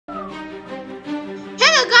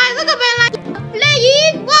guys, welcome back to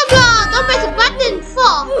playing roblox. Don't press the button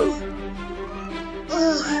for.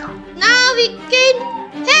 Now we can.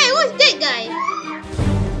 Hey, what's that guy?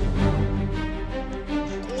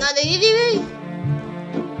 Not the easy way.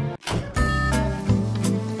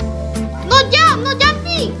 No jump, no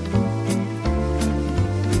jumping.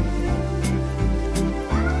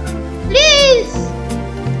 Please.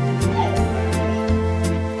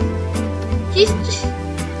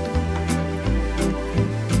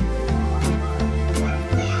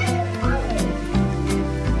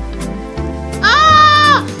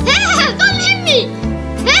 Hey, don't leave me.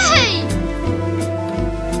 Hey.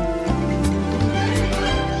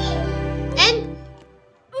 And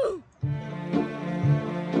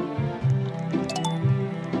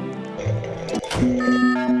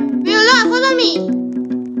follow me.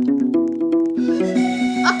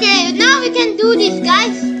 Okay, now we can do this,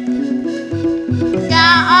 guys.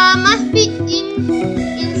 There must be in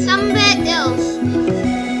somewhere else.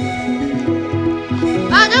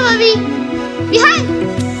 Oh, don't worry. Behind!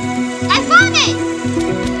 I found it!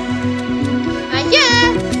 Right here.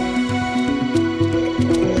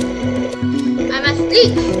 I must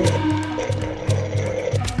leap.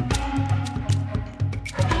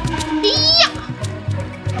 Yeah.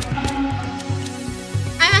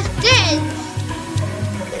 I must dance.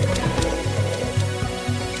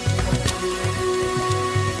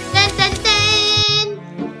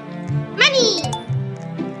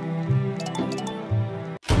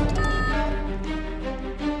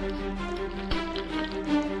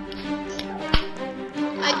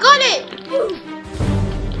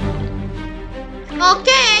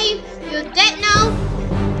 Okay, you're dead now.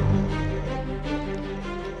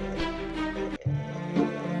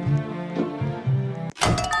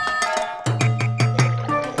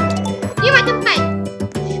 You want to fight?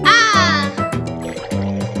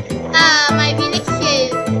 My village here.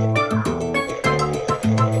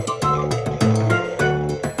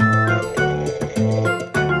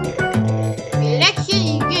 Election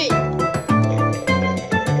is good.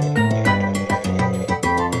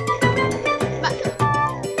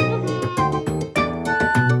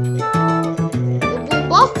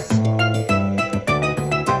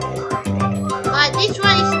 This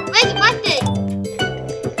one is where's the button?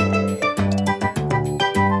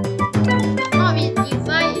 Oh, we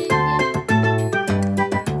divided it.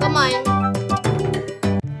 Come on.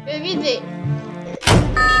 Where is it?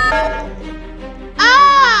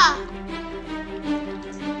 Ah!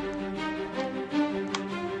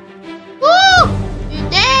 Woo! You're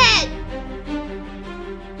dead!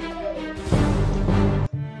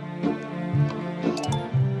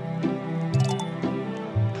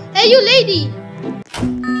 Hey, you lady!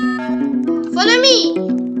 Follow me.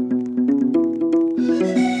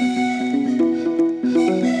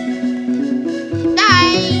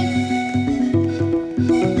 Die.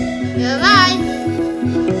 You're alive.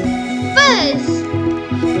 First.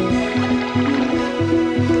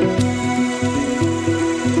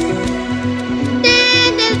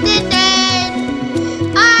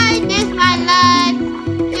 I did my life.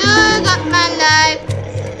 You got my life.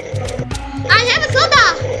 I have a soda.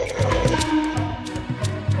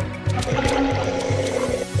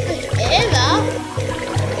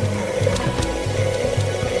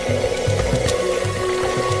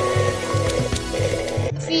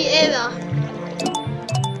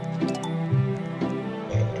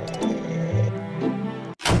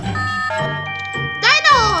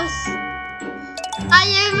 Dinos! I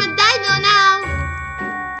am a dino now.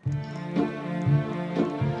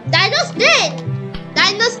 Dino's dead.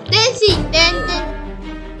 Dino's dancing.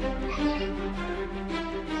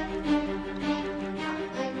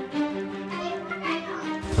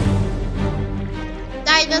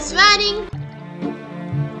 Dino's running.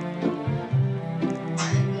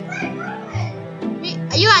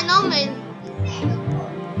 You are Norman.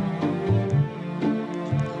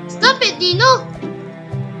 Stop it, Dino.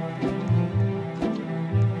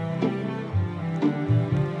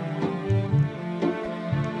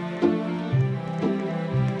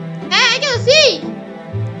 Hey, I can see.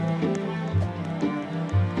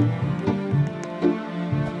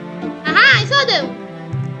 Aha, I saw them.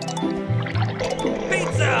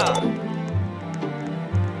 Pizza!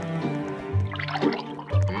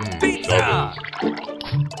 Pizza!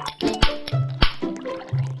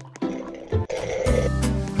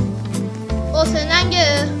 Oh,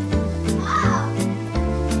 senangnya.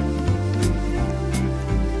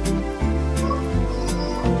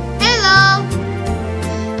 Hello.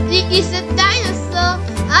 This is a dinosaur.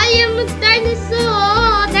 I am a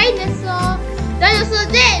dinosaur. Dinosaur. Dinosaur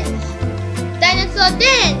dance. Dinosaur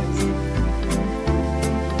dance.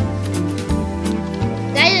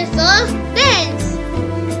 Dinosaur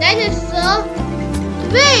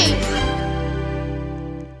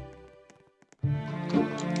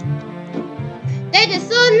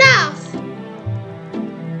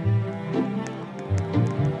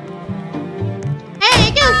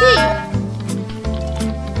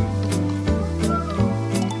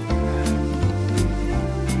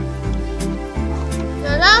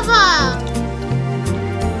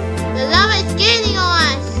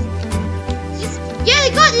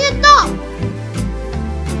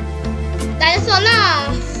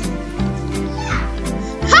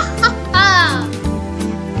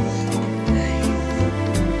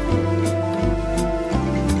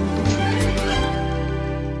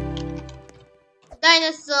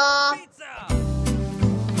Dinosaur.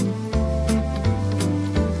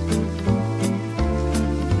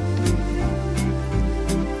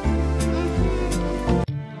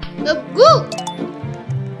 The book.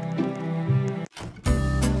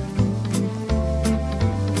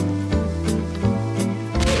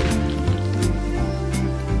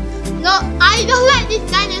 No, I don't like this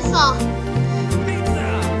dinosaur.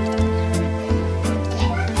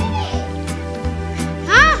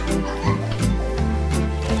 Huh?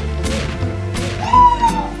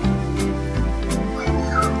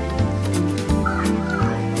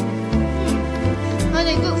 Are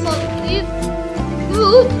they good for you?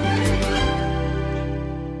 Good.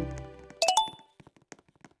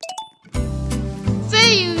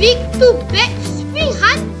 Very weak to back spring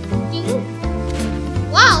hunting.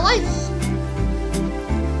 Wow, what is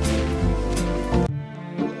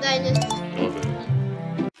dinosaur?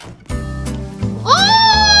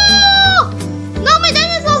 Oh! No, my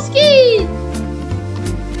dinosaur skin!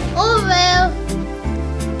 Oh well.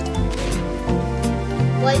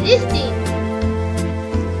 What is this thing?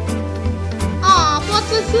 Ah,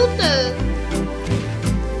 water shooter.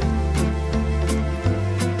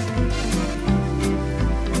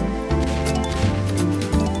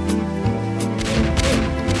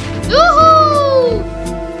 Woohoo!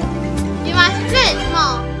 You must split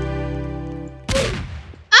more.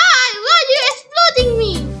 Ah, why are you exploding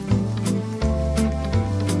me?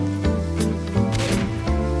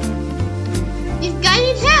 This guy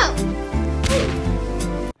needs help.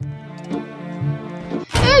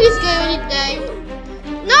 Oh, this guy will die.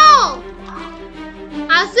 No!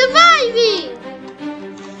 I'm surviving.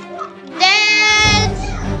 Then,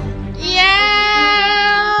 yeah.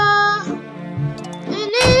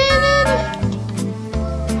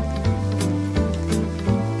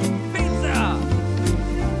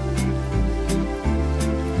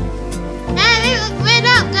 Wait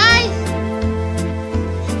up, guys!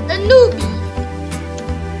 The newbie!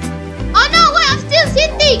 Oh no, wait, I'm still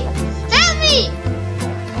sitting! Help me!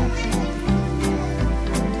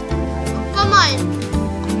 Come on!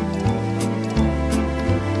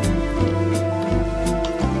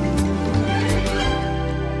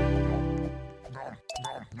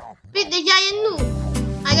 Feed the giant noob!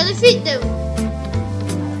 I gotta feed them!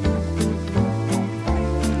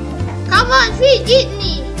 Come on, feed, eat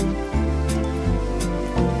me!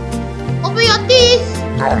 Open your teeth!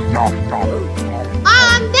 Ah,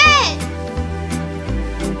 I'm dead!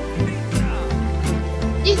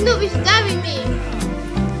 This noob is stabbing me!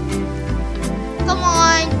 Come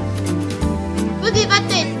on! Push the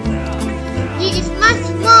button! He is much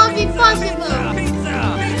more responsible!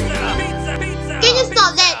 Can you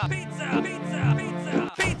stop that?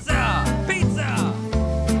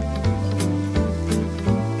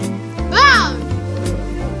 Wow!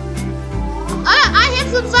 I have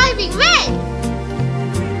surviving! Wait!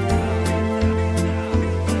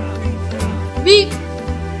 Big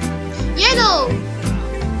yellow.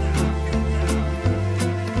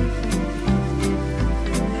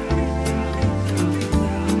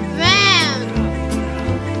 Round.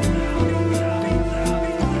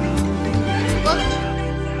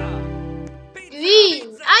 Green.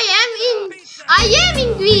 I am in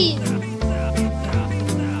green.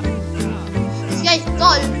 This guy is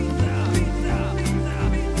tall.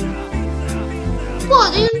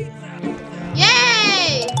 Botton.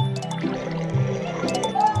 Yay!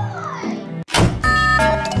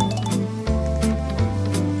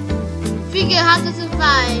 Figure how to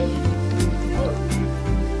survive.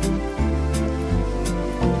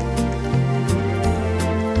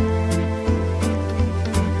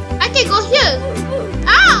 I can go here.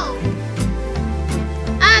 Ow!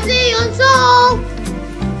 I'm the also.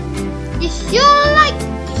 If you like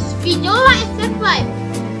this video, like and subscribe.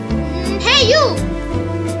 Hey you!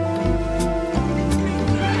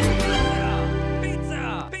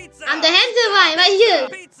 I'm the handsome one right here.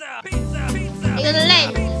 I'm gonna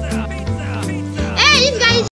land.